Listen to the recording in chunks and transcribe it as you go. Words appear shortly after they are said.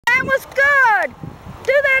that was good.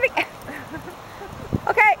 Do that again.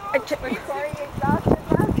 Okay. Look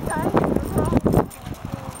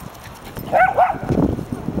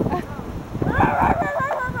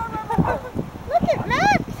at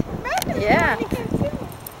Max. Max is Yeah.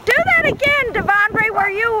 Do that again, Devondre,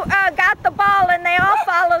 where you got the ball and they all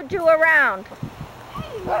followed you around.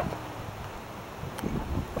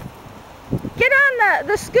 Get on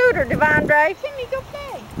the scooter, Devondre. Timmy, go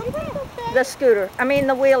play. Go play. The scooter. I mean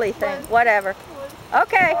the wheelie thing. Whatever.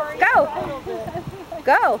 Okay, go.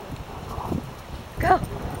 Go. Go.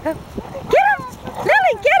 Go. Get him!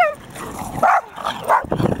 Lily, get him!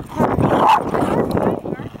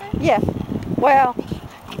 Yeah. Well.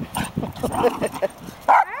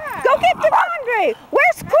 Go get Devondre.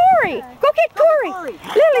 Where's Corey? Go get Corey.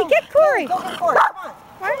 Lily, get Corey.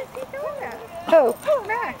 Why is he doing that? Oh.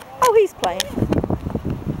 Max. Oh, he's playing.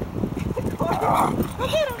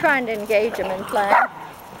 Trying to engage him in playing.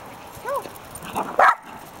 Whoa.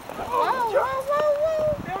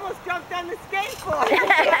 They almost jumped on the skateboard.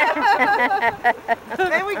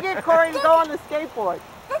 Then we get Corey to go on the skateboard.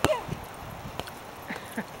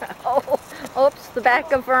 Oh, oops, the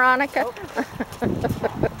back of Veronica.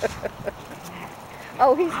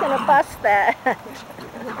 Oh, he's going to bust that.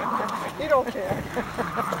 He don't care.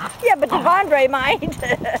 Yeah, but Devondre might.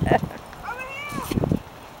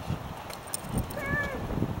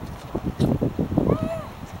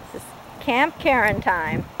 This is Camp Karen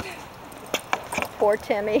time. Poor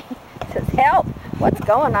Timmy says, help, what's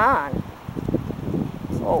going on?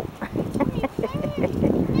 Oh.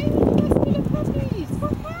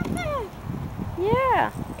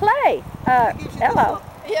 Yeah, play. Hello.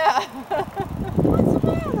 Yeah. What's the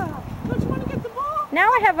matter? Don't you want to get the ball? Now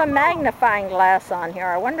I have a magnifying glass on here.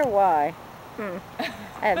 I wonder why.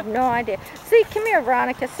 I have no idea. See, come here,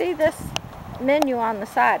 Veronica. See this menu on the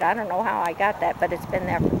side? I don't know how I got that, but it's been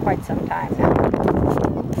there for quite some time now.